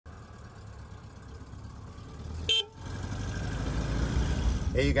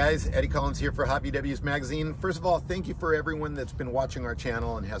Hey you guys, Eddie Collins here for Hobby W's Magazine. First of all, thank you for everyone that's been watching our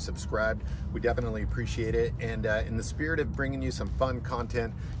channel and has subscribed. We definitely appreciate it. And in the spirit of bringing you some fun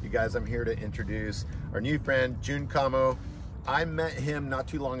content, you guys, I'm here to introduce our new friend, Jun Kamo. I met him not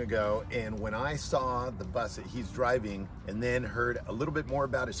too long ago, and when I saw the bus that he's driving and then heard a little bit more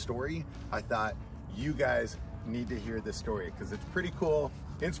about his story, I thought, you guys need to hear this story because it's pretty cool.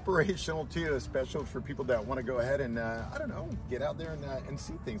 Inspirational too, especially for people that want to go ahead and I don't know, get out there and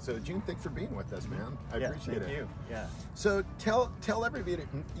see things. So Jun, thanks for being with us, man. I appreciate it. Thank you. Yeah. So tell everybody,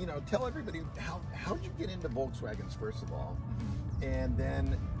 tell everybody how did you get into Volkswagens first of all, and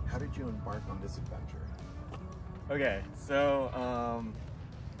then how did you embark on this adventure? Okay, so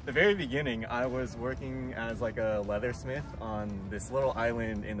the very beginning, I was working as like a leathersmith on this little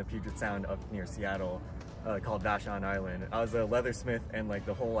island in the Puget Sound up near Seattle. Called Vashon Island. I was a leathersmith, and like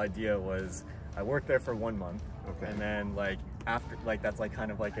the whole idea was I worked there for 1 month, and then like after, like that's like kind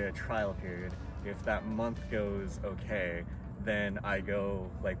of like a trial period. If that month goes okay, then I go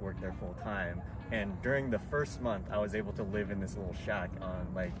like work there full time. And during the first month, I was able to live in this little shack on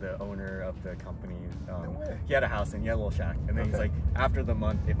like the owner of the company. No way. He had a house and he had a little shack, and then he's like, after the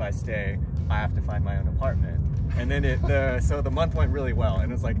month, if I stay, I have to find my own apartment. And then so the month went really well,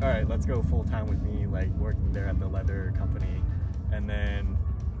 and it's like, all right, let's go full time with me, like working there at the leather company. And then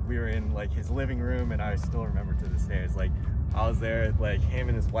we were in like his living room, and I still remember to this day, it's like I was there, like him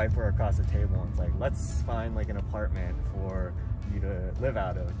and his wife were across the table, and it's like, let's find like an apartment for you to live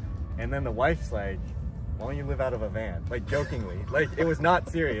out of. And then the wife's like, why don't you live out of a van? Like jokingly, like it was not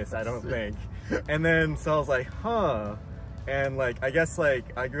serious, I don't think. And then so I was like, huh. And like, I guess like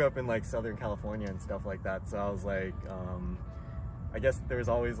I grew up in like Southern California and stuff like that. So I was like, I guess there's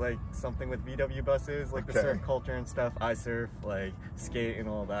always like something with VW buses, like the surf culture and stuff. I surf, like skate and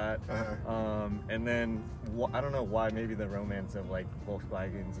all that. And then I don't know why, maybe the romance of like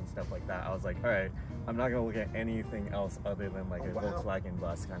Volkswagens and stuff like that. I was like, all right, I'm not gonna look at anything else other than like a Volkswagen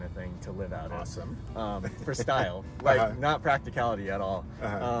bus kind of thing to live out of. Awesome. For style, like not practicality at all.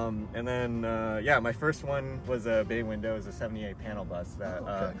 And then yeah, my first one was a bay window, it was a 78 panel bus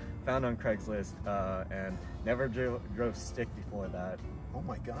that found on Craigslist, and never drove stick before that. Oh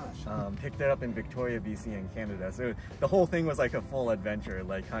my gosh. Picked it up in Victoria, BC in Canada. So the whole thing was like a full adventure,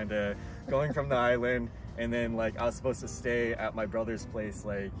 like kind of going from the island, and then like I was supposed to stay at my brother's place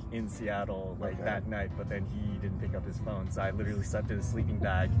like in Seattle like that night, but then he didn't pick up his phone, so I literally slept in a sleeping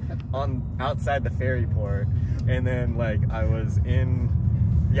bag outside the ferry port. And then like I was in,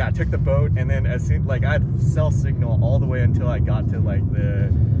 yeah, I took the boat, and then as soon, like I had cell signal all the way until I got to like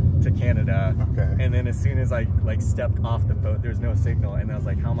to Canada. And then as soon as I like stepped off the boat, there's no signal, and I was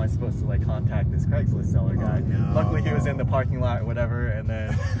like, how am I supposed to like contact this Craigslist seller guy? Luckily he was in the parking lot or whatever, and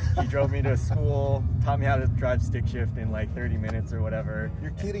then he drove me to school, taught me how to drive stick shift in like 30 minutes or whatever. You're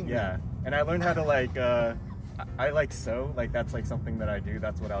kidding me. Yeah, and I learned how to like I like sew, like that's like something that I do.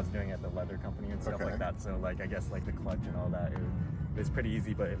 That's what I was doing at the leather company and stuff like that. So like I guess like the clutch and all that, it was pretty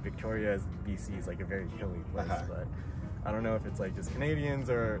easy. But Victoria, BC is like a very hilly place, but I don't know if it's like just Canadians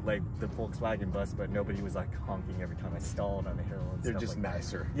or like the Volkswagen bus, but nobody was like honking every time I stalled on a hill and They're stuff just like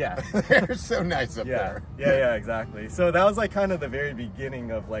nicer. That. Yeah. They're so nice up there. Yeah, exactly. So that was like kind of the very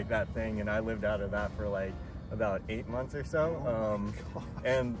beginning of like that thing, and I lived out of that for like about 8 months or so.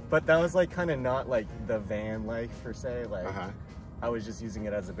 But that was like kind of not like the van life per se. Like I was just using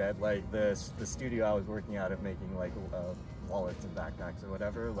it as a bed. Like the studio I was working out of, making like wallets and backpacks or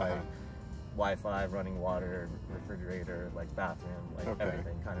whatever, like Wi-Fi, running water, refrigerator, like bathroom, like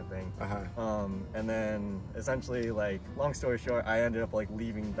everything kind of thing. And then essentially, like long story short, I ended up like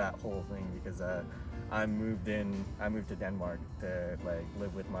leaving that whole thing because I moved to Denmark to like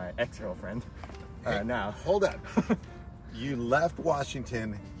live with my ex-girlfriend. Now hold on. You left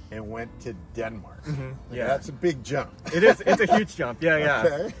Washington and went to Denmark. Yeah, that's a big jump. It is. It's a huge jump.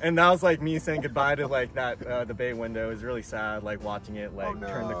 Yeah. And that was like me saying goodbye to like that the bay window. It was really sad, like watching it like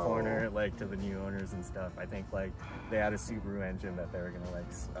turn the corner like to the new owners and stuff. I think like they had a Subaru engine that they were gonna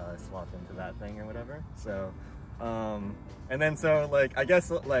like swap into that thing or whatever. So and then so like I guess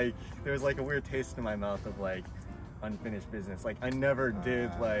like there was like a weird taste in my mouth of like unfinished business. Like I never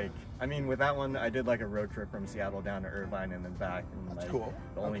did like, I mean with that one I did like a road trip from Seattle down to Irvine and then back, and like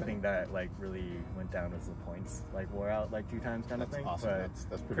the only thing that like really went down was the points like wore out like 2 times kind of thing. Awesome. But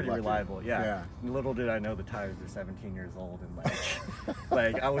that's pretty reliable. Yeah. Little did I know the tires are 17 years old, and like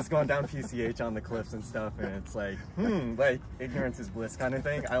like I was going down PCH on the cliffs and stuff, and it's like like ignorance is bliss kind of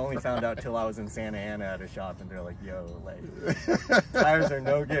thing. I only found out till I was in Santa Ana at a shop, and they're like, yo, like tires are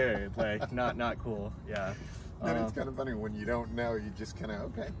no good, like not cool. Yeah. And it's kind of funny when you don't know, you just kind of,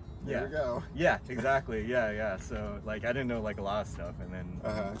 okay, yeah, here we go. Yeah, exactly. Yeah. So like I didn't know like a lot of stuff, and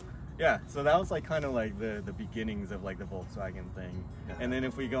then yeah, so that was like kind of like the beginnings of like the Volkswagen thing. And then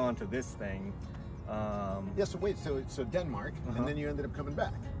if we go on to this thing, yeah. So wait, so Denmark, and then you ended up coming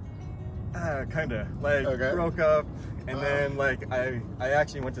back. Kind of like broke up, and then like I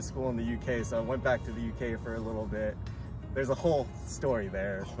actually went to school in the UK, so I went back to the UK for a little bit. There's a whole story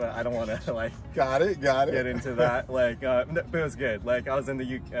there, but I don't want to like got it get into that. Like but it was good. Like I was in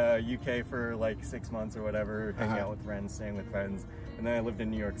the UK for like 6 months or whatever, hanging out with friends, staying with friends, and then I lived in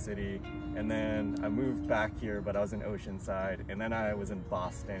New York City, and then I moved back here, but I was in Oceanside, and then I was in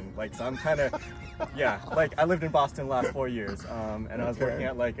Boston. Like so I'm kind of yeah, like I lived in Boston the last 4 years, and I was working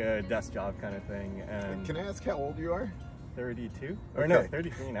at like a desk job kind of thing. And can I ask how old you are? 32 or no,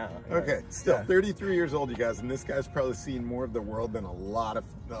 33 now. Yeah. Okay, still 33 years old, you guys, and this guy's probably seen more of the world than a lot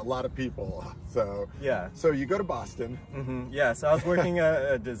of people. So yeah. So you go to Boston. Yeah. So I was working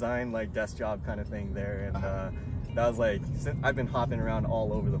a design like desk job kind of thing there, and that was like I've been hopping around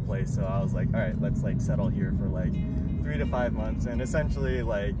all over the place. So I was like, all right, let's like settle here for like 3 to 5 months, and essentially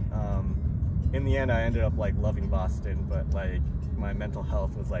like in the end I ended up like loving Boston, but like my mental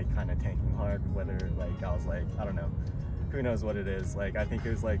health was like kind of tanking hard. Whether like I was like I don't know. Who knows what it is. Like I think it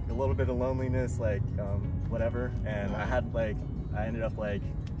was like a little bit of loneliness, like whatever, and I ended up like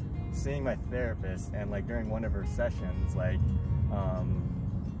seeing my therapist, and like during one of her sessions, like I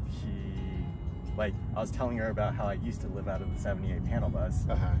was telling her about how I used to live out of the 78 panel bus,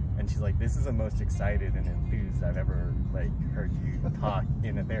 and she's like, this is the most excited and enthused I've ever like heard you talk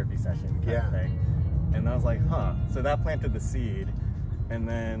in a therapy session kind of thing. And I was like, huh. So that planted the seed. And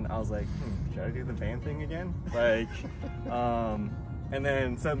then I was like, should I do the van thing again? Like, and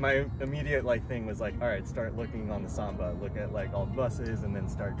then so my immediate like thing was like, all right, start looking on the Samba, look at like all the buses, and then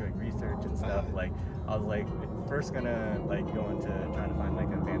start doing research and stuff. Like, I was like first gonna like go into trying to find like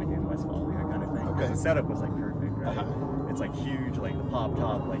a Vanagon Westphalia kind of thing. Because the setup was like perfect, right? It's like huge, like the pop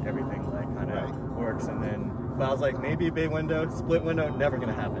top, like everything like kind of works. And then, but I was like, maybe a bay window, split window, never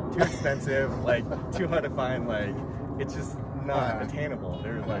gonna happen. Too expensive, like too hard to find. Like it's just not attainable.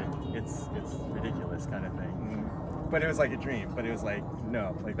 They're like it's ridiculous kind of thing. But it was like a dream. But it was like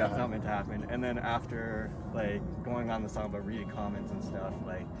no, like that's not meant to happen. And then after like going on the Samba, reading comments and stuff,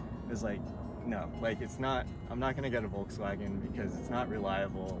 like it was like no, like it's not. I'm not gonna get a Volkswagen because it's not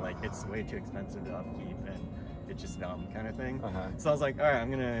reliable. Like it's way too expensive to upkeep, and it's just dumb kind of thing. So I was like, all right,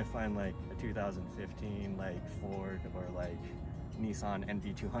 I'm gonna find like a 2015 like Ford or like Nissan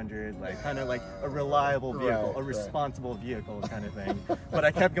NV200, like kind of like a reliable vehicle, a responsible vehicle kind of thing. But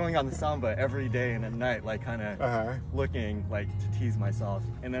I kept going on the Samba every day and at night, like kind of looking like to tease myself.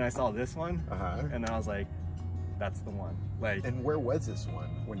 And then I saw this one, and then I was like, that's the one. Like, and where was this one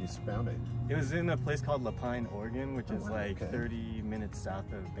when you found it? It was in a place called La Pine, Oregon, which is like 30 minutes south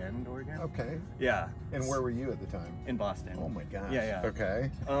of Bend, Oregon. Okay. Yeah. And where were you at the time? In Boston. Oh my gosh. Yeah. Okay.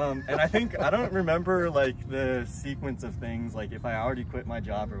 And I think, I don't remember like the sequence of things, like if I already quit my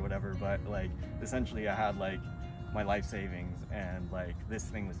job or whatever, but like essentially I had like my life savings, and like this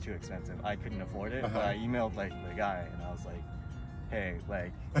thing was too expensive. I couldn't afford it, but I emailed like the guy and I was like, hey,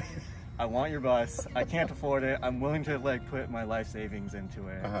 like, I want your bus. I can't afford it. I'm willing to like put my life savings into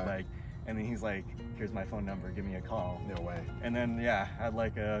it. Like, and then he's like, here's my phone number. Give me a call. No way. And then yeah, I had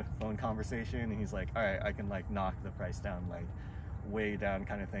like a phone conversation, and he's like, all right, I can like knock the price down like way down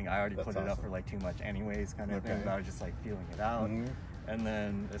kind of thing. I already put it up for like too much anyways kind of thing, but I was just like feeling it out. And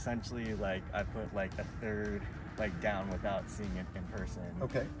then essentially like I put like a third like down without seeing it in person.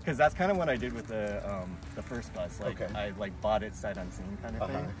 Okay. Because that's kind of what I did with the first bus. Like I like bought it sight unseen kind of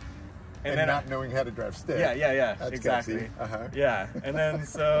thing. And then not knowing how to drive stick. Yeah, that's exactly. Yeah, and then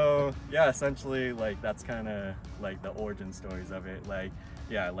so yeah, essentially like that's kind of like the origin stories of it. Like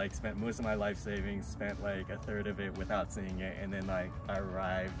yeah, like spent most of my life savings, spent like a third of it without seeing it, and then like I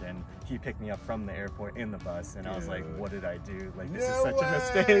arrived and he picked me up from the airport in the bus, and I was like, what did I do? Like this is such a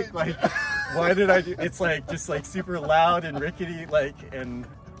mistake. Like why did I do? It's like just like super loud and rickety, like, and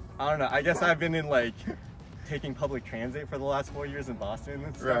I don't know. I guess I've been in like taking public transit for the last 4 years in Boston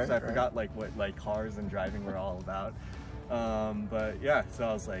and stuff, so I forgot like what like cars and driving were all about. But yeah, so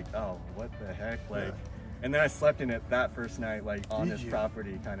I was like, oh, what the heck, like. And then I slept in it that first night, like on this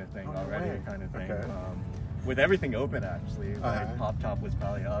property kind of thing already, kind of thing. With everything open actually, like pop top was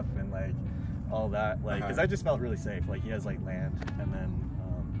probably up and like all that, like because I just felt really safe. Like he has like land, and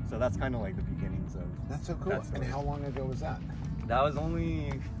then so that's kind of like the beginnings of. That's so cool. And how long ago was that? That was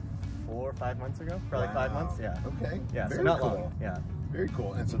only 4 or 5 months ago, probably 5 months. Yeah. Okay. Yeah. Very so not cool. long. Yeah. Very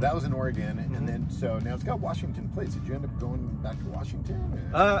cool. And so that was in Oregon, and then so now it's got Washington plates. Did you end up going back to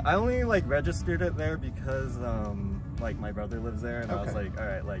Washington? I only like registered it there because like my brother lives there, and I was like, all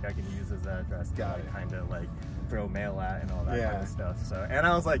right, like I can use his address to like, kind of like throw mail at and all that kind of stuff. So, and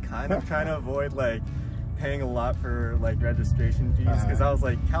I was like kind of trying to avoid like paying a lot for like registration fees, because I was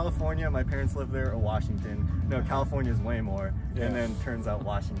like, California, my parents live there, or Washington. No, California is way more. And then turns out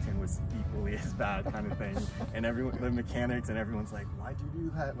Washington was equally as bad, kind of thing. And everyone, the mechanics and everyone's like, why'd you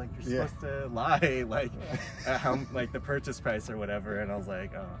do that? Like you're supposed to lie, like how like the purchase price or whatever. And I was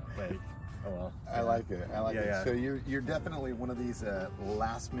like, oh, like, oh well. I like it. I like it. So you're definitely one of these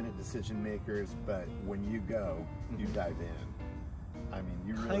last minute decision makers, but when you go, you dive in. I mean,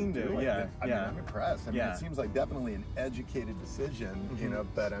 you really kind do. of, yeah. I mean, I'm impressed. I mean, it seems like definitely an educated decision, you know.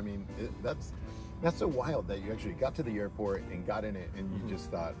 But I mean, that's so wild that you actually got to the airport and got in it, and you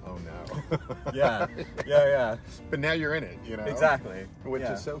just thought, oh no. yeah. But now you're in it, you know. Exactly. Which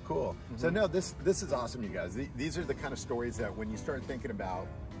is so cool. So no, this is awesome, you guys. These are the kind of stories that when you start thinking about,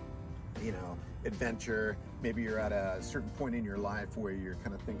 you know, adventure, maybe you're at a certain point in your life where you're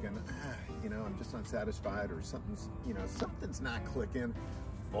kind of thinking, you know, I'm just unsatisfied, or something's, you know, something's not clicking.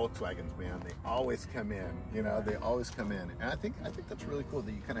 Volkswagens, man, they always come in, you know, they always come in. And I think that's really cool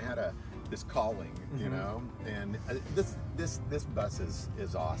that you kind of had this calling, you know, and this bus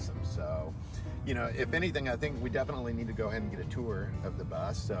is awesome. So, you know, if anything, I think we definitely need to go ahead and get a tour of the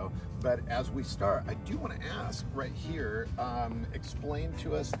bus. So, but as we start, I do want to ask right here, explain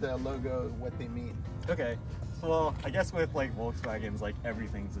to us the logo, what they mean. Okay. Well, I guess with like Volkswagens, like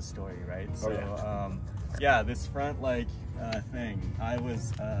everything's a story, right? So, yeah, this front like thing, I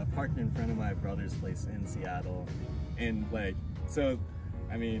was parked in front of my brother's place in Seattle, and like, so,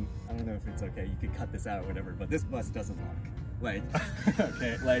 I mean, I don't know if it's okay, you could cut this out or whatever, but this bus doesn't lock. Like,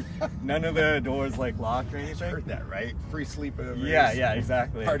 okay, like none of the doors like lock or anything. Heard that, right? Free sleepovers. Yeah,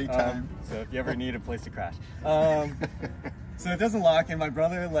 exactly. Party time. So if you ever need a place to crash. So it doesn't lock, and my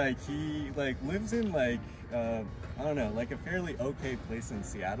brother, like, he like lives in like I don't know, like a fairly okay place in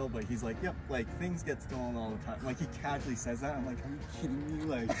Seattle, but he's like, yep, like things get stolen all the time. Like he casually says that. I'm like, are you kidding me?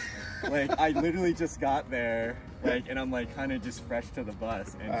 Like I literally just got there, like, and I'm like kind of just fresh to the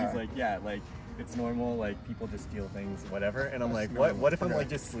bus, and he's like, yeah, like it's normal, like people just steal things, whatever. And I'm like, what if I'm like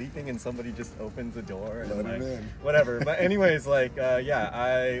just sleeping and somebody just opens the door and like whatever. But anyways, like yeah,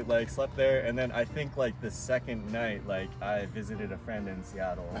 I like slept there, and then I think like the second night, like I visited a friend in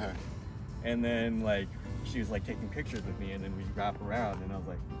Seattle, and then like she was like taking pictures with me, and then we wrap around, and I was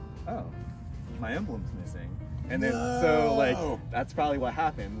like, oh, my emblem's missing. And then so like that's probably what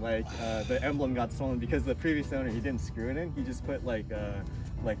happened. Like the emblem got stolen because the previous owner, he didn't screw it in. He just put like the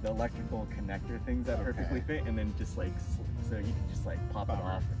electrical connector things that perfectly fit, and then just like so you can just like pop it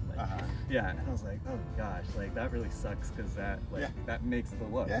off. And, like, yeah, and I was like, oh gosh, like that really sucks, because that like that makes the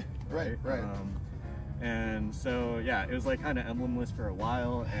look. Yeah, right. And so yeah, it was like kind of emblemless for a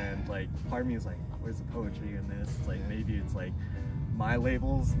while, and like part of me was like, where's the poetry in this? Like maybe it's like my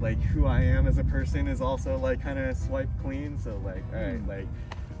labels, like who I am as a person is also like kind of swiped clean. So like, all right, like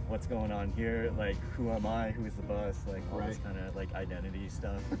what's going on here? Like who am I? Who is the bus? Like all this kind of like identity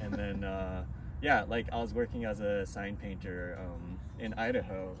stuff. And then yeah, like I was working as a sign painter in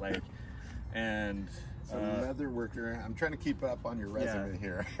Idaho, like, and so leather worker. I'm trying to keep up on your resume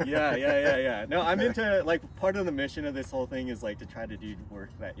here. Yeah. No, I'm into, like, part of the mission of this whole thing is like to try to do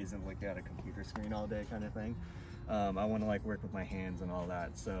work that isn't looking at a computer screen all day, kind of thing. I want to like work with my hands and all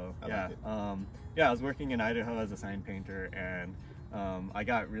that. So yeah, yeah, I was working in Idaho as a sign painter, and I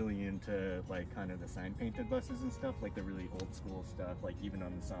got really into like kind of the sign painted buses and stuff, like the really old school stuff. Like even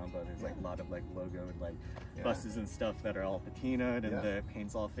on the Samba, there's like a lot of like logoed like buses and stuff that are all patinaed, and the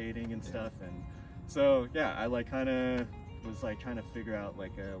paint's all fading and stuff. And so yeah, I like kind of was like trying to figure out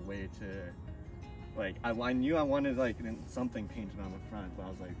like a way to, like, I knew I wanted like something painted on the front, but I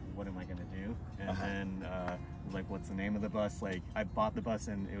was like, what am I gonna do? And then like, what's the name of the bus? Like I bought the bus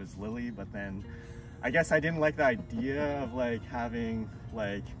and it was Lily, but then I guess I didn't like the idea of like having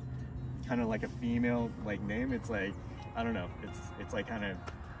like kind of like a female like name. It's like, I don't know, it's like kind of,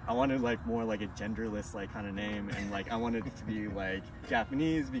 I wanted like more like a genderless like kind of name, and like I wanted it to be like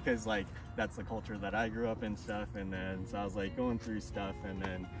Japanese because like that's the culture that I grew up in stuff. And then so I was like going through stuff, and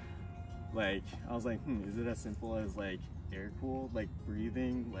then like I was like, is it as simple as like air cooled, like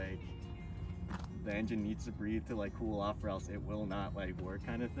breathing, like the engine needs to breathe to like cool off or else it will not like work,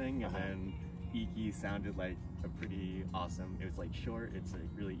 kind of thing. And then Iki sounded like a pretty awesome, it was like short, it's like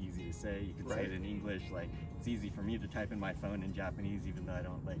really easy to say, you can say it in English, like it's easy for me to type in my phone in Japanese even though I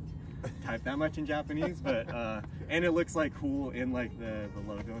don't like type that much in Japanese, but and it looks like cool in like the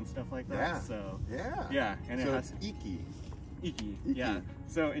logo and stuff like that. So yeah, and so it has Iki. Iki. Yeah.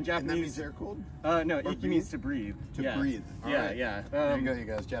 So in Japanese, and that means air cooled? No, Or Iki breathe? means to breathe. To yeah. breathe. All yeah, right. yeah. There you go, you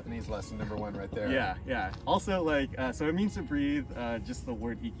guys. Japanese lesson number 1 right there. Yeah, yeah. Also, like, so it means to breathe, just the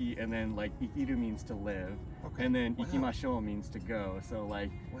word iki, and then like ikiru means to live, Okay. and then Wow. ikimashou means to go. So like,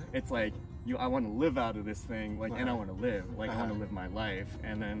 Wow. it's like I want to live out of this thing, like, and I want to live, like, I want to Uh-huh. live my life,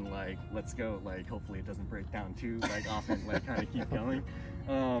 and then like, let's go, like, hopefully it doesn't break down too, like, often, like, kind of keep going.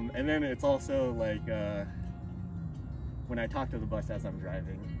 And then it's also like, when I talk to the bus as I'm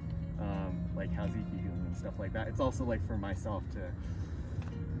driving, like, how's Iki doing and stuff like that. It's also like for myself to,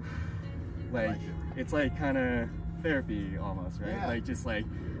 like, it's like kind of therapy almost, right? Yeah. Like, just like,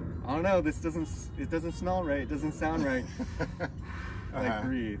 I don't know, it doesn't smell right, it doesn't sound right. Like,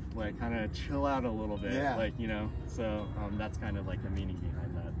 breathe, like, kind of chill out a little bit, Yeah. like, you know. So that's kind of like the meaning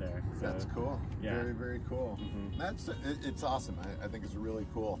behind that there. So, That's cool. Yeah. Very, very cool. Mhm. It's awesome. I think it's really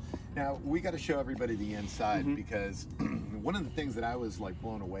cool. Now we got to show everybody the inside because one of the things that I was like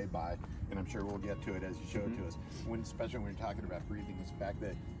blown away by, and I'm sure we'll get to it as you show it to us, especially when you're talking about breathing, is the fact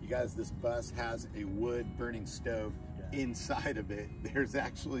that you guys, this bus has a wood burning stove inside of it. There's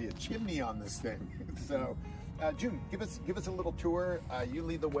actually a chimney on this thing. So Jun, give us a little tour. You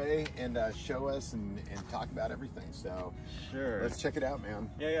lead the way and show us and talk about everything. So sure. let's check it out, man.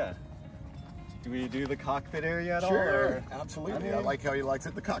 Yeah. Do we do the cockpit area at all? Sure, Or? absolutely. I mean- like how he likes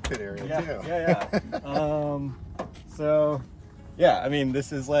it, the cockpit area too. Yeah. So, yeah, I mean,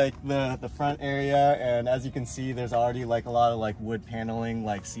 this is like the front area, and as you can see, there's already like a lot of like wood paneling,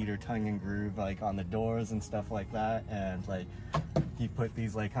 like cedar tongue and groove, like on the doors and stuff like that, and like he put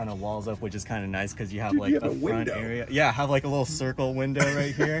these like kind of walls up, which is kind of nice because you have like you have the a front window. area. Yeah, have like a little circle window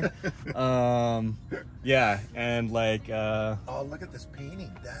right here. Yeah, and like Oh, look at this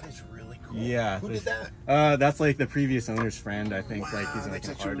painting. That is really cool. yeah, Who did that? that's like the previous owner's friend, I think. Wow, Like he's like that's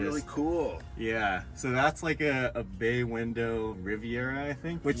an actually artist. really cool. Yeah, so that's like a bay window Riviera, I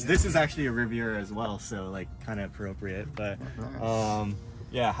think, which this is actually a Riviera as well, so like kind of appropriate. But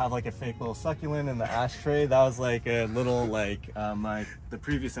yeah, have like a fake little succulent in the ashtray. That was like a little like the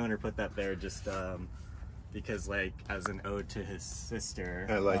previous owner put that there just because like as an ode to his sister.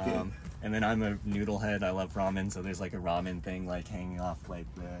 I like it. And then I'm a noodle head. I love ramen, so there's like a ramen thing like hanging off like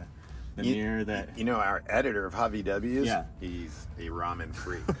the mirror that. You know, our editor of Hobby W's, Yeah. he's a ramen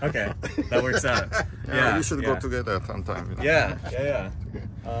freak. Okay, that works out. Yeah, we should go together sometime. You know? Yeah.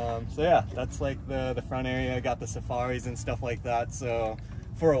 So yeah, that's like the front area. Got the safaris and stuff like that. So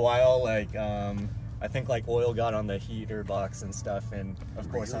for a while, like I think like oil got on the heater box and stuff, and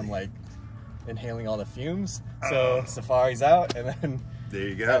of course I'm like inhaling all the fumes. So safari's out, and then There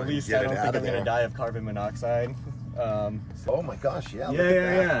you go. at least Get I it don't out think of I'm gonna there. die of carbon monoxide. Oh my gosh, yeah. Look at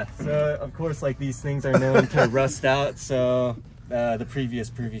that. Yeah. So of course, like these things are known to rust out. So the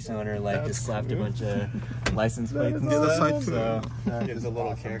previous owner like just slapped a bunch of license plates and The other stuff. side too. So that gives a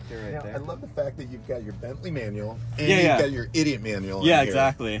little Awesome. character right Now, there. I love the fact that you've got your Bentley manual and Yeah, you've yeah. got your idiot manual. in Yeah, here.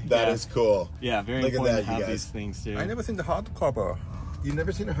 exactly. That Yeah. is cool. Yeah, very Look at important that, to you have guys. these things too. I never seen the hardcover. You've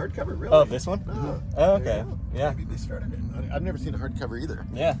never seen a hardcover, really? Oh, this one? Oh, Oh, there you okay. go. Yeah. Maybe they started it. I've never seen a hardcover either.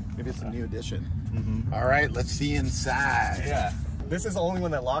 Yeah. Maybe it's a new edition. All right, let's see inside. Yeah. This is the only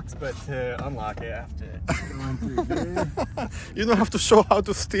one that locks, but to unlock it, I have to go on through here. You don't have to show how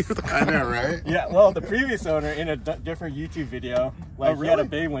to steer the I car. know, right? Yeah, well, the previous owner in a different YouTube video, like he had a really?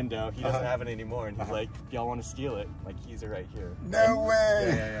 bay window. He doesn't have it anymore, and he's like, "Y'all want to steal it? Like, keys are right here." No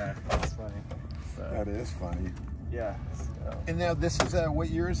way. Yeah. That's funny. So, That is funny. yeah. So, And now this is, what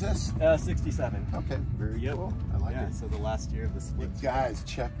year is this? 67. Okay, very Yep. cool. I like Yeah. it. So the last year of the split. Guys,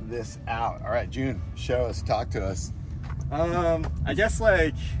 check this out. All right, Jun, show us, talk to us. I guess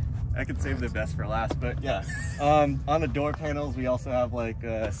like I could save the best for last, but yeah. On the door panels, we also have like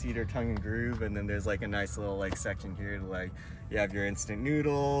a cedar tongue and groove, and then there's like a nice little like section here to like you have your instant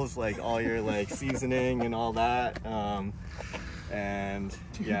noodles, like all your like seasoning and all that. And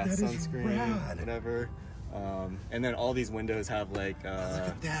Dude, yeah, that is sunscreen, rad. whatever. And then all these windows have like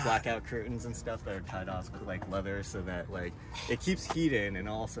at that. blackout curtains and stuff that are tied off with like leather, so that like it keeps heat in, and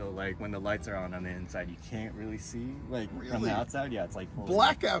also like when the lights are on the inside, you can't really see like from Really? the outside. Yeah, it's like fully-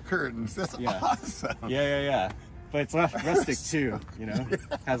 Blackout curtains. That's Yeah. awesome. Yeah. But it's not rustic too, you know.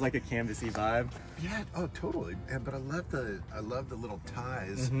 Has like a canvasy vibe. Yeah. Oh, totally. Yeah, but I love the little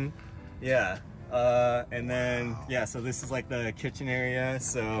ties. Yeah. And then yeah, so this is like the kitchen area.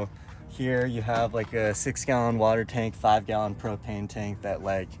 So here you have like a 6-gallon water tank, 5-gallon propane tank that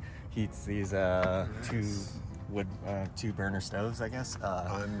like heats these two burner stoves, I guess.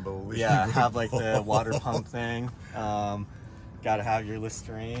 Unbelievable. Yeah, have like the water pump thing. Gotta have your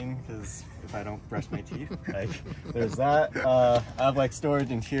Listerine because if I don't brush my teeth, like there's that. I have like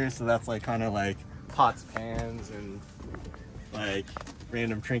storage in here, so that's like kind of like pots, pans, and like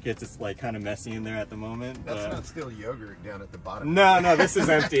random trinkets. It's like kind of messy in there at the moment. That's but... not still yogurt down at the bottom. No, this is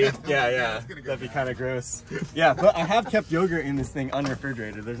empty. Yeah. Go That'd be kind of gross. Yeah, but I have kept yogurt in this thing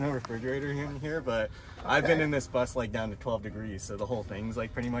unrefrigerated. There's no refrigerator in here, but I've been in this bus like down to 12 degrees, so the whole thing's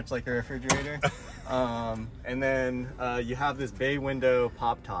like pretty much like a refrigerator. And then you have this bay window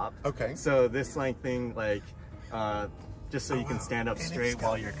pop top. Okay. So this like thing like just so you can stand up straight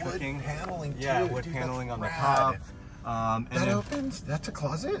while you're cooking. Wood paneling too. Yeah, wood Dude, paneling that's on the rad. top. And That then, opens? That's a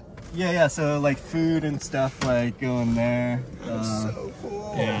closet? yeah, so like food and stuff like go in there. So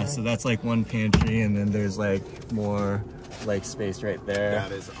cool. Yeah, so that's like one pantry, and then there's like more like space right there.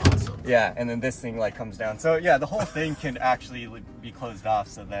 That is awesome. Yeah, and then this thing like comes down. So yeah, the whole thing can actually be closed off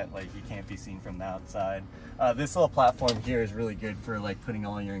so that like you can't be seen from the outside. This little platform here is really good for like putting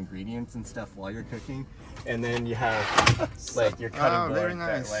all your ingredients and stuff while you're cooking. And then you have like your cutting board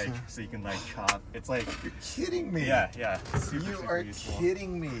that, like, so you can like chop. It's like, You're kidding me. yeah, super, You super are useful.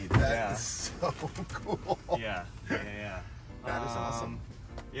 kidding me. That is so cool. Yeah. That is awesome.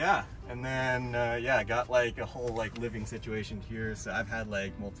 Yeah, and then yeah, I got like a whole like living situation here. So I've had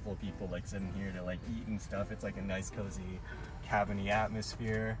like multiple people like sitting here to like eat and stuff. It's like a nice cozy cabiny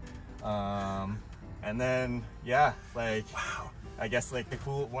atmosphere. And then yeah, like Wow. I guess like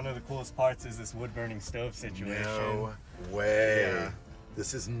one of the coolest parts is this wood burning stove situation. No way. Yeah.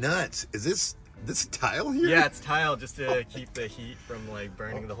 This is nuts. Is this tile here? Yeah, it's tile just to keep the heat from like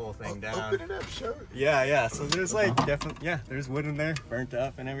burning the whole thing down. Open it up, show it. Yeah. So there's like definitely, there's wood in there, burnt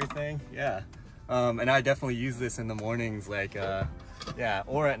up and everything. Yeah. And I definitely use this in the mornings, like, yeah,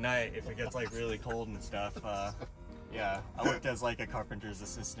 or at night if it gets like really cold and stuff. Yeah, I worked as like a carpenter's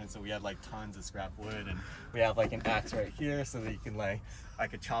assistant, so we had like tons of scrap wood, and we have like an axe right here so that you can like, I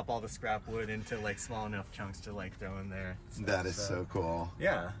could chop all the scrap wood into like small enough chunks to like throw in there. That is so cool.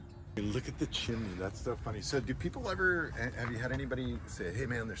 Yeah. Look at the chimney. That's so funny. So do people ever, have you had anybody say, hey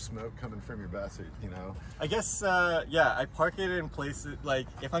man, there's smoke coming from your bus, or, you know? I guess, yeah, I park it in places, like,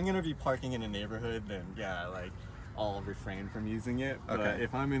 if I'm gonna be parking in a neighborhood, then yeah, like, I'll refrain from using it. But Okay.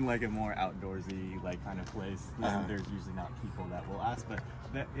 if I'm in like a more outdoorsy, like, kind of place, then there's usually not people that will ask. But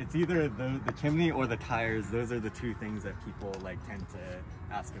it's either the chimney or the tires. Those are the two things that people, like, tend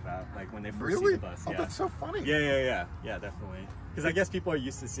to ask about, like, when they first see Really? the bus. Oh, Yeah. that's so funny. Yeah, definitely. Because I guess people are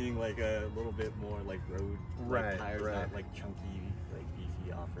used to seeing like a little bit more like road Right, tires, right. not like chunky, like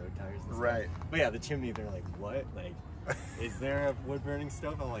beefy off-road tires. And Right. Stuff. But yeah, the chimney, they're like, what? Like, is there a wood burning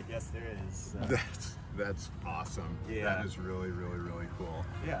stove? I'm like, yes, there is. So. That's awesome. Yeah. That is really, really, really cool.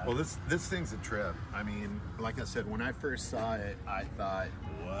 Yeah. Well, this thing's a trip. I mean, like I said, when I first saw it, I thought,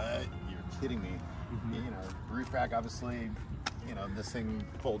 what? You're kidding me. Mm-hmm. You know, roof rack, obviously, you know, this thing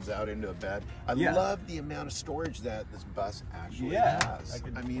folds out into a bed. I Yeah. love the amount of storage that this bus actually Yeah. has.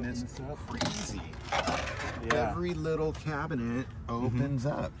 I I mean, open it's this up. crazy. Yeah. Every little cabinet opens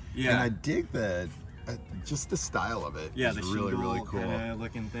up. Yeah. And I dig the, just the style of it. Yeah, is the really, really shingle cool. kind of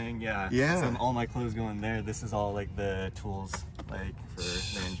looking thing. Yeah. Yeah. So all my clothes go in there. This is all like the tools, like for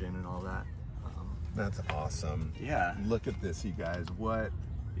the engine and all that. That's awesome. Yeah. Look at this, you guys. What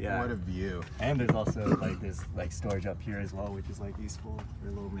a view. And there's also like this like storage up here as well, which is like useful for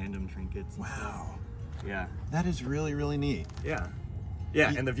little random trinkets. And Wow. Stuff. Yeah. That is really, really neat. Yeah.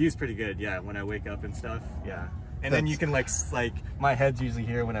 Yeah, and the view's pretty good. Yeah, when I wake up and stuff. Yeah. And then you can like my head's usually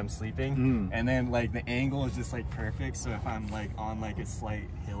here when I'm sleeping, and then like the angle is just like perfect. So if I'm like on like a slight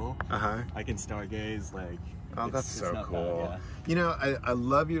hill, I can stargaze. Like, Oh, that's so not cool. bad, You know, I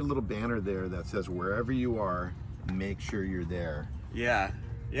love your little banner there that says wherever you are, make sure you're there. Yeah.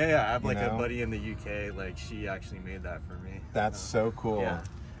 I have like You know? a buddy in the UK. Like she actually made that for me. That's so cool. Yeah.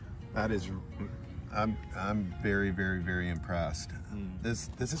 That is, I'm very, very, very impressed. This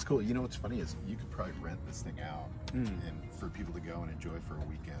is cool. You know what's funny is you could probably rent this thing out and for people to go and enjoy for a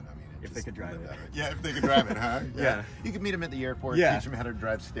weekend. I mean, If they could drive it. Yeah, if they could drive it, huh? Yeah. You could meet them at the airport, Yeah. teach them how to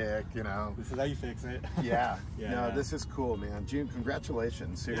drive stick, you know. This is how you fix it. Yeah. Yeah. No, this is cool, man. June,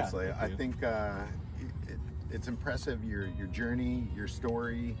 congratulations. Seriously. thank I you. think it's impressive, your journey, your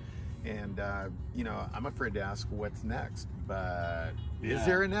story. And, you know, I'm afraid to ask what's next, but is Yeah.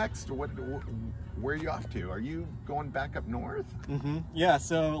 there a next? Where are you off to? Are you going back up north? Yeah,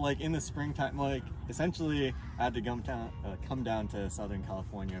 so like in the springtime, like essentially I had to come down to Southern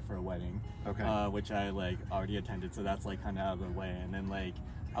California for a wedding, Okay. which I like already attended, so that's like kind of out of the way. And then like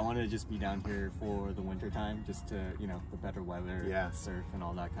I wanted to just be down here for the winter time, just to, you know, the better weather, Yeah. surf and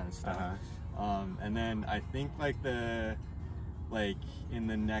all that kind of stuff. And then I think like the like in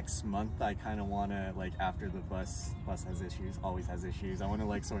the next month I kind of want to, like, after the bus has issues, always has issues, I want to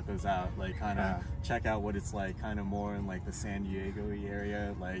like sort those out, like kind of check out what it's like kind of more in like the San Diego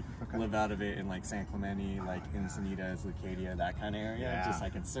area, like live out of it in like San Clemente, like Encinitas, Leucadia, that kind of area, just so I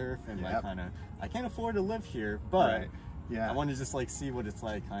can surf and like kind of, I can't afford to live here, but I want to just like see what it's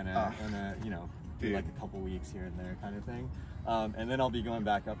like kind of and you know, do like a couple weeks here and there kind of thing. And then I'll be going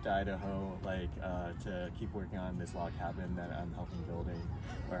back up to Idaho, like to keep working on this log cabin that I'm helping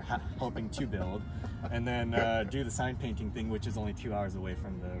to build, and then do the sign painting thing, which is only 2 hours away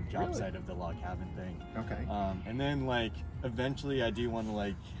from the job site of the log cabin thing. And then like eventually I do want to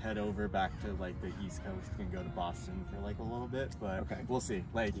like head over back to like the East Coast and go to Boston for like a little bit, but we'll see.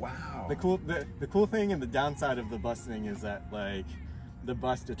 Like the cool thing and the downside of the bus thing is that like the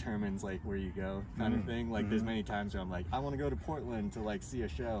bus determines like where you go kind of thing. Like there's many times where I'm like, I want to go to Portland to like see a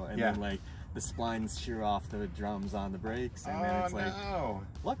show, and then like the splines shear off the drums on the brakes, and then it's like,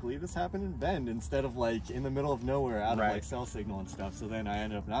 luckily this happened in Bend instead of like in the middle of nowhere out of like cell signal and stuff. So then I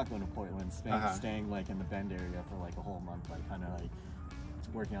ended up not going to Portland, staying like in the Bend area for like a whole month, like kind of like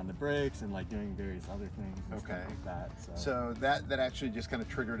working on the brakes and like doing various other things and stuff like that. So that actually just kind of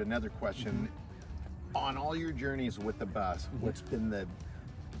triggered another question. On all your journeys with the bus, what's been the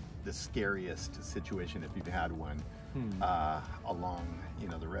scariest situation, if you've had one, along, you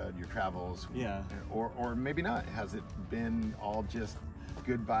know, the road, your travels? Or maybe not. Has it been all just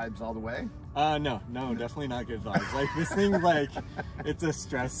good vibes all the way? No, definitely not good vibes. Like this thing, like it's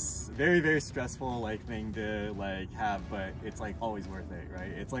a very, very stressful like thing to like have, but it's like always worth it,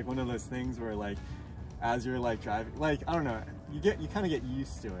 right? It's like one of those things where like, as you're like driving, like, I don't know, you kind of get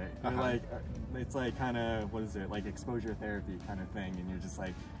used to it. You're like, it's like kind of, what is it, like exposure therapy kind of thing, and you're just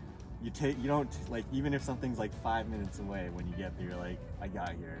like, you don't, like, even if something's like 5 minutes away, when you get there, you're like, I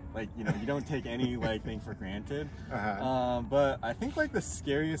got here. Like, you know, you don't take any like thing for granted. But I think like the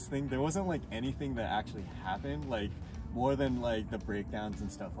scariest thing, there wasn't like anything that actually happened, like more than like the breakdowns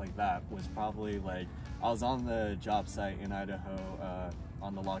and stuff like that, was probably like, I was on the job site in Idaho,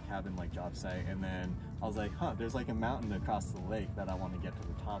 on the log cabin like job site, and then I was like, there's like a mountain across the lake that I want to get to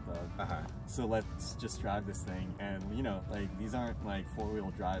the top of, so let's just drive this thing. And you know, like these aren't like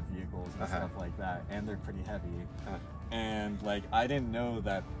four-wheel drive vehicles and stuff like that, and they're pretty heavy, and like I didn't know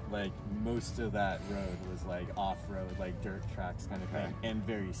that like most of that road was like off-road, like dirt tracks kind of thing, and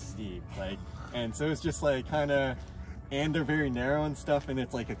very steep, like, and so it's just like kind of, and they're very narrow and stuff, and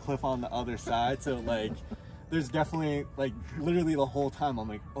it's like a cliff on the other side, so like there's definitely like literally the whole time I'm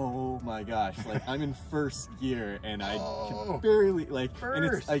like, oh my gosh, like I'm in first gear and I can barely like, and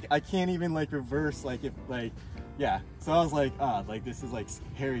it's like I can't even like reverse, like if like, so I was like, like this is like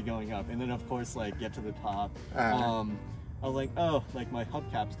hairy going up, and then of course like get to the top, I was like, oh, like my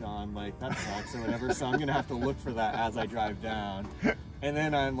hubcap's gone, like that sucks or whatever, so I'm gonna have to look for that as I drive down. And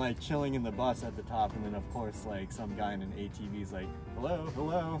then I'm like chilling in the bus at the top, and then of course like some guy in an ATV is like,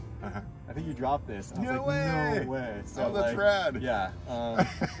 hello, I think you dropped this. And I was like, no way. So that's like, rad.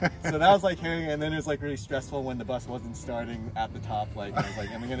 So that was like hairy, and then it was like really stressful when the bus wasn't starting at the top. Like I was like,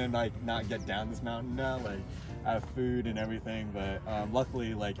 am I gonna like not get down this mountain now? Like I have food and everything, but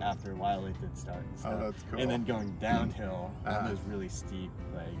luckily like after a while it did start and stuff. That's cool. And then going downhill on those really steep,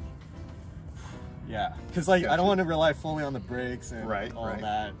 like, because like I don't want to rely fully on the brakes and all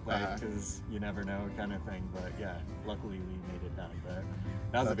that, like, because you never know kind of thing. But luckily we made it down. But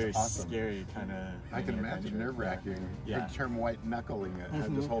that was a very scary kind of. I can imagine, nerve-wracking. Big term, white knuckling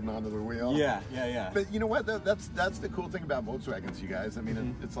it, just holding onto the wheel. But you know what? That's the cool thing about Volkswagens, you guys. I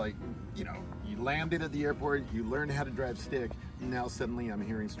mean, it's like, you know, you landed at the airport, you learned how to drive stick. Now suddenly I'm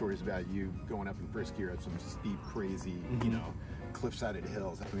hearing stories about you going up in first gear at some steep, crazy, you know, cliff-sided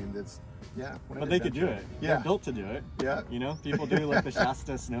hills. I mean, that's but they could do it. They're built to do it. You know, people do like the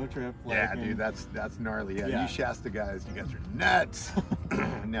Shasta snow trip. Like, dude, that's gnarly. You Shasta guys, you guys are nuts.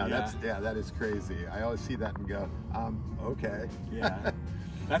 No, that is crazy. I always see that and go, okay.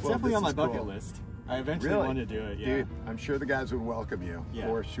 That's definitely on my bucket list. I eventually want to do it. Dude, I'm sure the guys would welcome you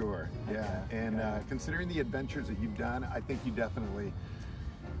for sure. And considering the adventures that you've done, I think you definitely,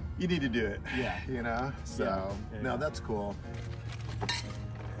 you need to do it. You know, so no, that's cool.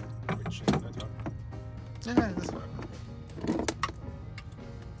 That's fine.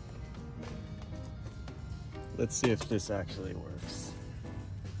 Let's see if this actually works.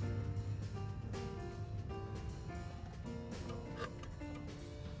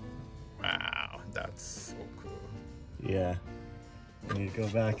 Wow, that's so cool. Yeah. I need to go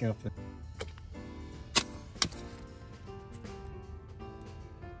back up.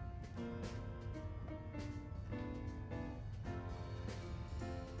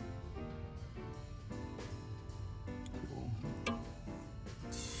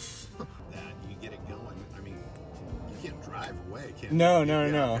 can't. No.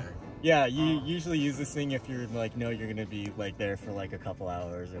 Okay. Yeah, you usually use this thing if you're like, know you're gonna be like there for like a couple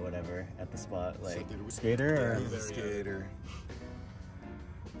hours or whatever at the spot. Like skater or He's a skater.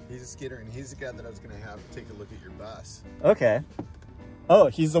 He's a skater, and he's the guy that I was gonna have take a look at your bus. okay. Oh,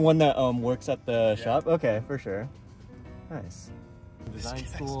 he's the one that works at the shop. Okay, for sure. Nice. Design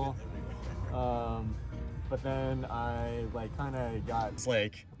school. But then I like kind of got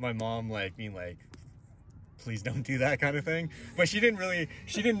like my mom like being like, please don't do that kind of thing. But she didn't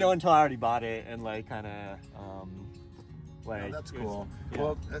know until I already bought it and like kind of like. Oh, that's cool.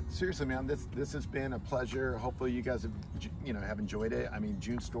 Well, seriously, man, this has been a pleasure. Hopefully you guys have enjoyed it. I mean,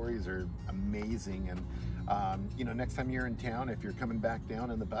 Jun's stories are amazing, and next time you're in town, if you're coming back down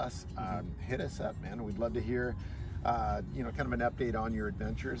in the bus, hit us up, man. We'd love to hear kind of an update on your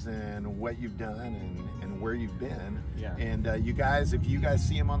adventures and what you've done and where you've been. Yeah. And you guys, if you guys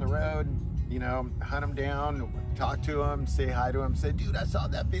see him on the road, hunt him down, talk to him, say hi to him, say, dude, I saw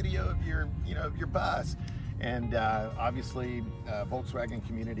that video of your bus. And obviously, Volkswagen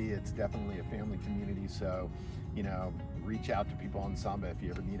community, it's definitely a family community. So, reach out to people on Samba if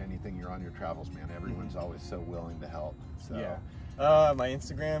you ever need anything. You're on your travels, man. Everyone's always so willing to help. So. Yeah. My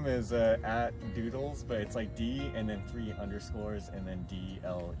Instagram is at Doodles, but it's like D and then 3 underscores and then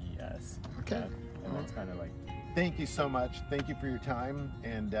DLES. Okay. Yeah. And that's kind of like. Thank you so much. Thank you for your time,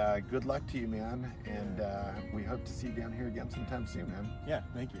 and good luck to you, man. And we hope to see you down here again sometime soon, man. Yeah,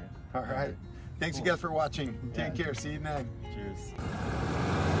 thank you. All right. Thanks, you guys, for watching. Take care. See you then. Cheers.